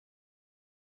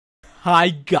Hi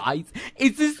guys,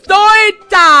 it's story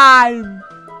time!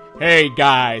 Hey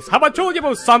guys, have I told you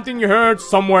about something you heard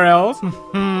somewhere else?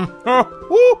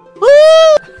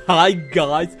 Hi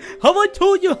guys, have I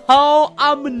told you how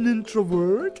I'm an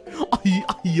introvert?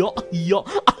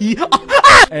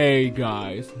 Hey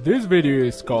guys, this video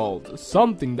is called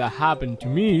Something That Happened to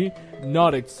Me,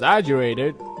 Not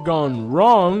Exaggerated, Gone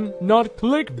Wrong, Not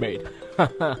Clickbait.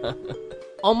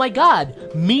 Oh my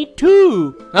god, me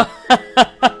too! No!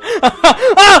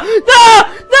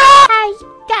 Hi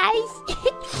guys,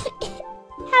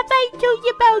 have I told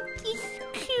you about this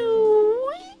school?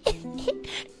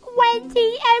 One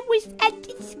day I was at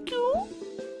the school.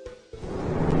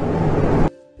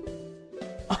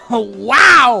 Oh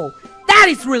wow! That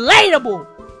is relatable!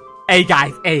 Hey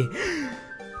guys, hey,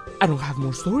 I don't have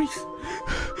more stories.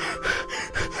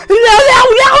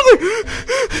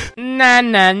 Na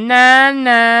na na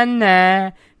na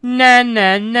na na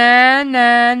na na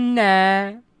na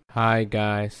na. Hi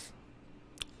guys.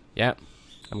 Yeah,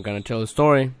 I'm gonna tell a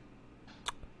story.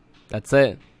 That's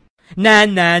it. Na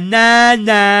na na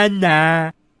na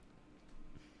na.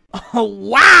 Oh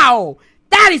wow!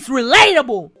 That is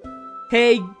relatable!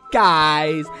 Hey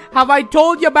guys, have I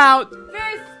told you about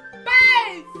this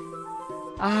space?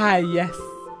 Ah yes.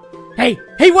 Hey,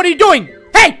 what are you doing?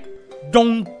 Hey!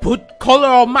 Don't put color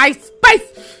on my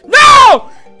space! No!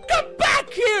 Come back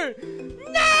here!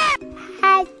 No!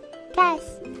 Hi guys,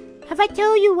 have I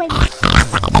told you when?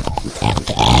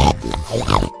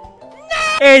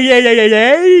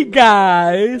 Hey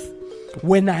guys!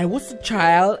 When I was a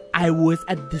child, I was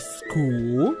at the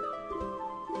school.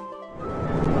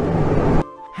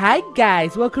 Hi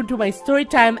guys, welcome to my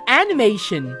storytime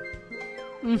animation.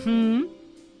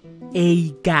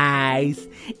 Hey guys,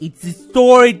 it's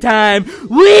story time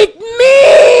with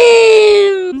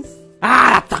memes!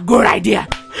 Ah, that's a good idea!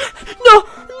 No!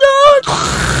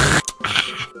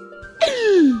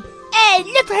 Hey,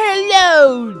 leave her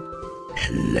alone!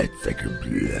 Let's take her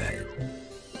blood.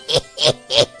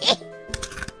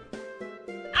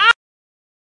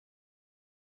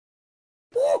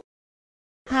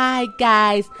 Hi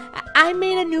guys, I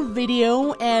made a new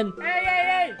video and...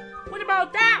 Hey! What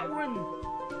about that one?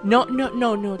 No,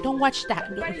 don't watch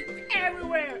that. But it's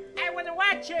everywhere. I want to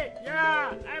watch it.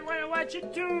 Yeah, I want to watch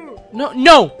it too.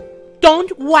 No,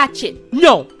 don't watch it.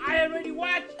 No. I already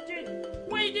watched it.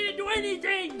 Why you didn't do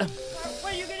anything? Why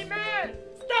are you getting mad?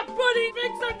 Stop putting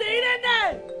things on the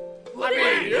internet.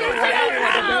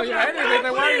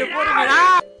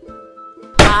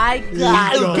 Hi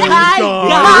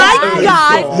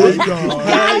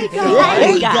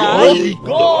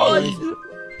guys.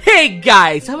 Hey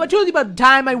guys, have I told you about the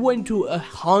time I went to a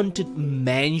haunted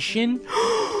mansion?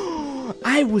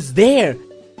 I was there,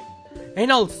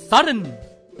 and all of a sudden,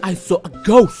 I saw a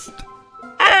ghost.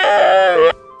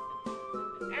 And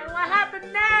what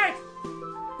happened next?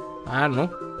 I don't know.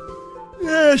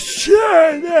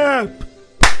 Shut up!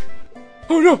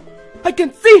 Oh no, I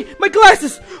can see my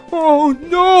glasses. Oh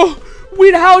no,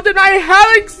 without them I have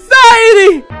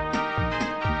anxiety.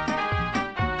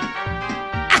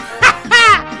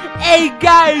 Hey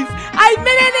guys, I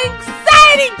made an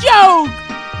anxiety joke!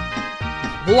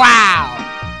 Wow,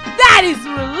 that is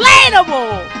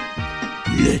relatable!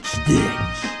 Let's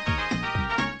dance.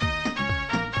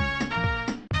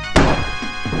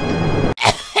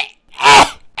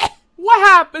 What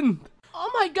happened? Oh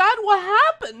my god, what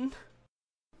happened?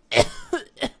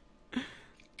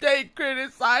 They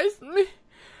criticized me,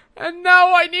 and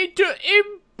now I need to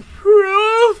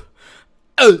improve.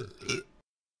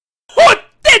 What?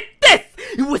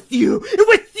 It was you!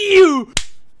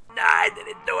 No, I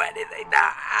didn't do anything.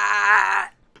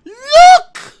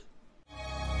 Look!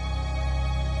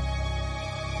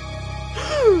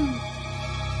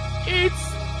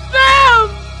 It's them!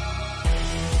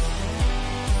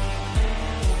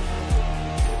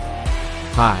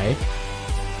 Hi.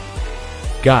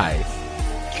 Guys.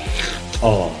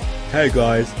 Oh, hey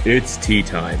guys, it's tea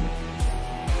time.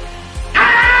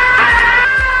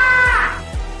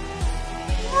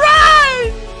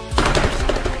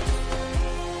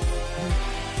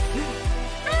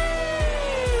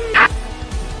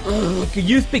 Can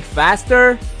you speak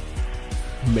faster?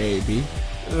 Maybe.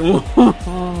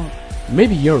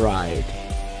 Maybe you're right.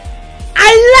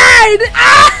 I lied!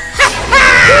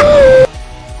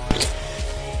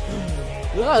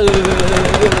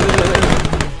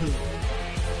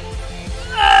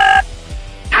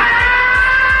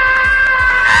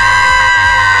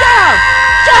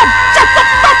 Jump! Shut the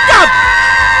fuck up!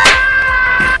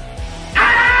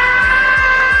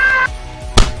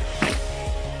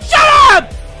 Shut up!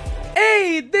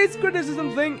 Hey, this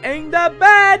criticism thing ain't that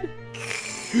bad.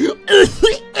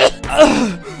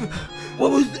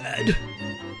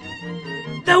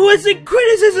 wasn't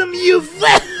criticism, you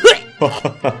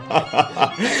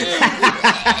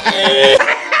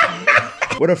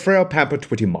What a frail pampered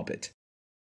twitty moppet.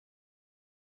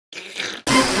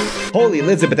 Holy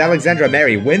Elizabeth Alexandra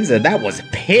Mary Windsor, that was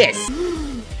piss!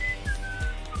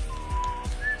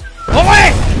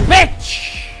 Away,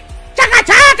 bitch! Chaka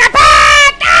chaka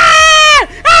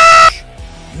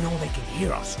You know they can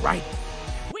hear us, right?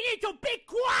 We need to be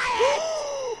quiet!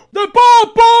 The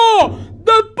Papa!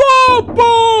 The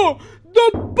Papa! The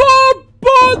Papa!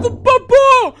 The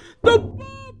Papa! The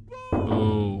Papa!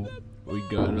 Oh, we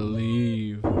gotta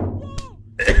leave.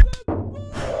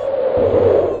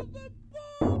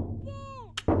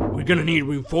 We're gonna need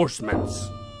reinforcements.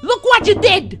 Look what you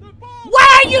did!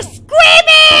 Why are you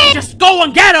screaming? Just go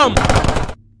and get them!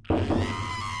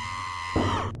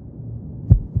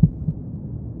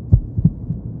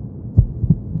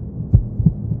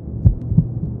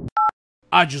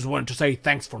 I just wanted to say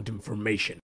thanks for the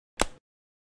information.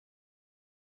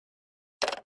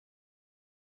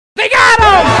 They got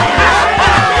him!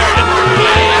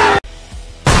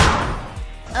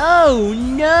 Oh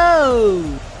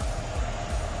no!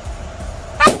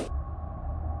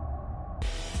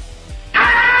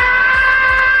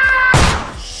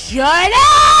 Shut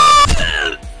up!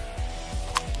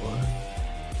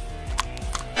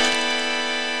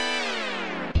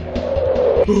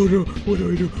 Oh no, what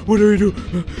do I do? What do I do?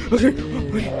 Okay,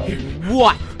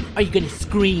 What? Are you gonna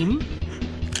scream?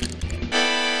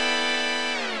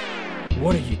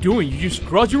 what are you doing? You just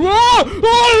crossed your...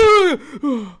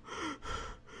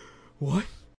 What?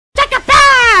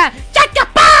 Chaka-pa!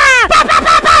 Chaka-pa!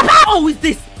 Pa-pa-pa-pa-pa! Oh, is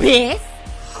this piss?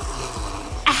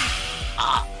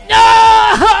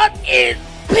 No! It's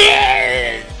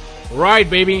piss! Right,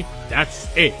 baby.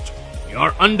 That's it.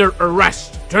 You're under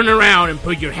arrest. Turn around and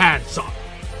put your hands up.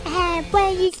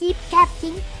 Well, you see,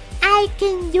 Captain, I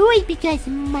can do it because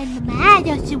my mama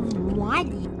doesn't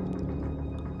want it.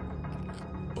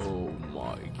 Oh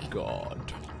my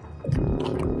god.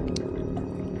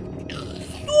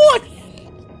 What?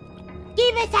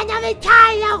 Give us another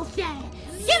tile, Elsa!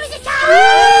 Give us a tile!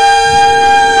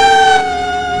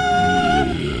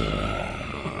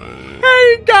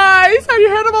 Hey guys, have you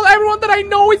heard about everyone that I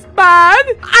know is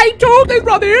bad? I told this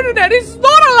on the internet, it's not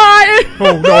a lie!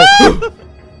 Oh no!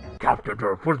 Captain,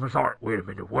 where's my sword? Wait a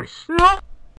minute, what is...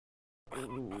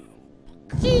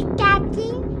 See,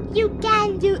 Captain, you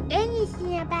can't do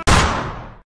anything about it.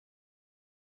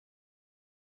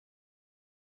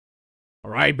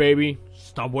 Alright, baby.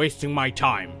 Stop wasting my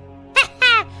time.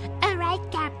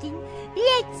 Alright, Captain,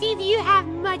 let's see if you have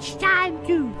much time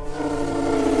to...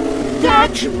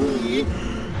 Catch me!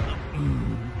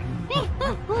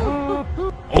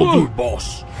 I'll do it,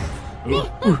 boss.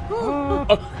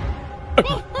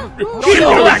 Shoot him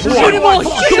all! Shoot him all!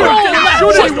 Shoot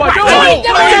him all!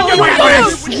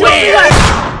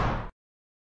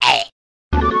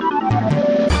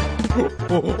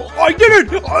 I did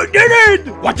it! I did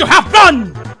it! What you have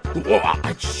done?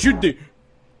 I should...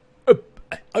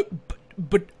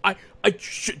 But I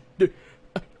should...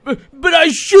 But I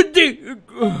should...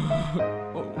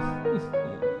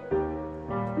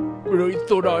 But I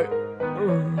thought I...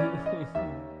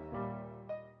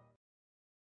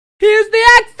 Here's the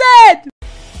exit!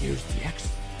 Here's the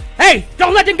exit. Hey!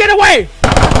 Don't let him get away!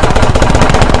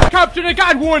 Captain, I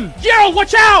got one! Gerald,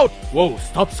 watch out! Whoa,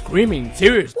 stop screaming,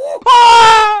 serious.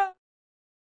 Ah!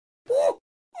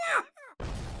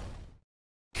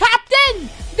 Captain!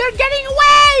 They're getting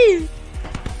away!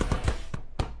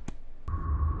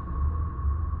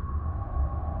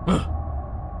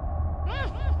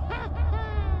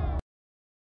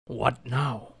 What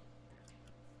now?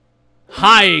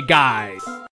 Hi, guys!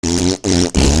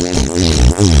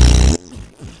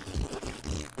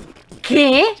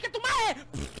 ¿Qué?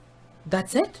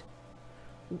 That's it?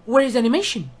 Where is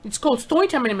animation? It's called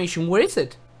StoryTime animation. Where is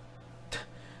it?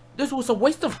 This was a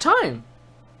waste of time.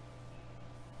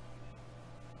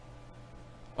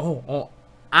 Oh,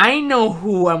 I know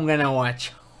who I'm gonna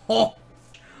watch. Oh.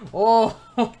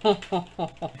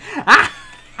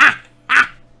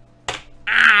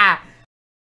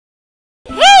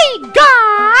 Hey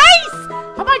guys!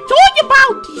 Have I told you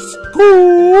about this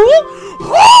school?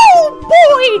 Oh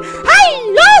boy! I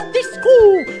love this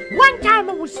school! One time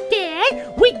I was there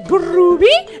with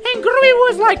Groovy, and Groovy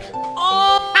was like,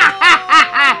 oh!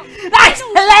 That's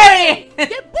hilarious!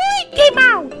 The boy came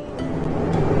out!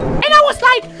 And I was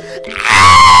like,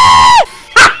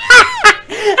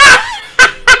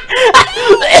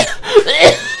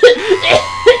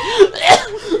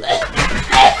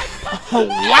 oh,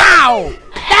 wow!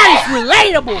 That is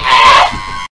relatable!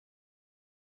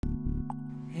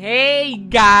 Hey,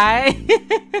 guy!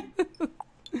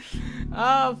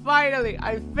 Finally,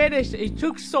 I finished. It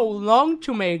took so long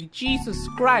to make. Jesus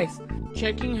Christ.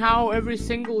 Checking how every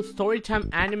single StoryTime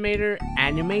animator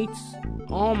animates.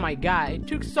 Oh my god, it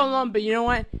took so long, but you know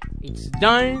what? It's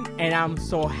done, and I'm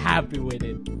so happy with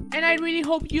it. And I really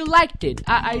hope you liked it.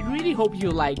 I really hope you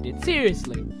liked it.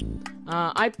 Seriously.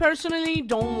 I personally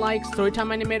don't like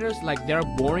StoryTime animators. Like, they're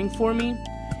boring for me.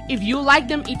 If you like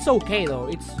them, it's okay though.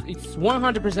 It's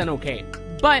 100% okay.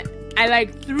 But I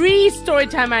like 3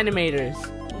 StoryTime animators.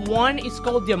 One is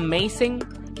called The Amazing.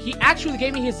 He actually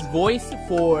gave me his voice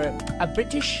for a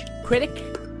British critic.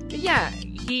 But yeah,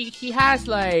 he has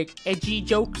like edgy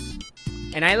jokes,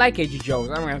 and I like edgy jokes.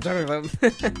 I'm gonna talk about.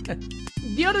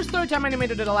 The other StoryTime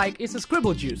animator that I like is a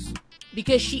Scribble Juice,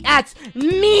 because she adds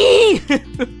me.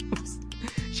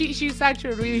 She's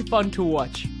actually really fun to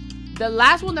watch. The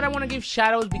last one that I want to give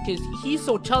shoutouts because he's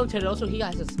so talented. Also, he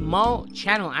has a small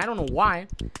channel. I don't know why.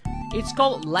 It's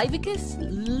called Livicus?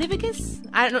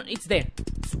 I don't know. It's there.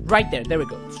 It's right there. There we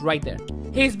go. It's right there.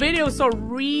 His videos are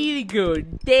really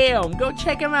good. Damn. Go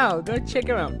check him out. Go check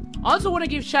him out. I also want to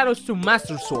give shoutouts to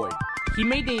Master Sword. He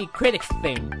made the critics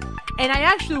thing. And I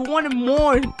actually wanted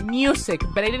more music,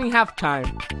 but I didn't have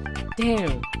time.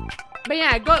 Damn. But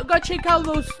yeah, go check out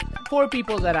those 4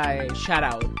 people that I shout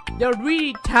out. They're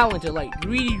really talented, like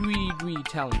really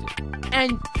talented.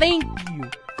 And thank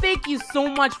you so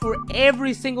much for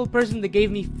every single person that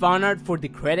gave me fan art for the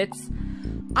credits.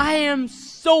 I am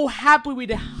so happy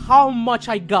with how much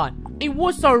I got. It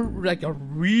was a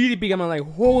really big amount,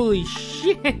 like holy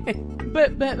shit.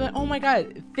 But oh my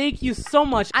god, thank you so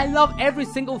much. I love every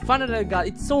single fan art I got.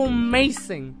 It's so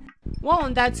amazing. Well,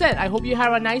 and that's it. I hope you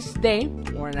have a nice day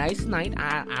or a nice night.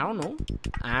 I don't know.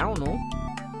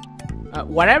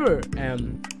 Whatever.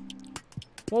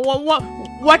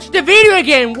 Watch the video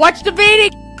again. Watch the video.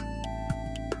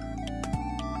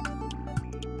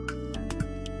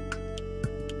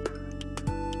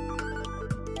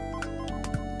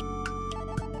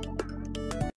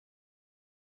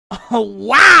 Oh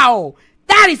wow,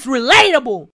 that is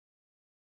relatable.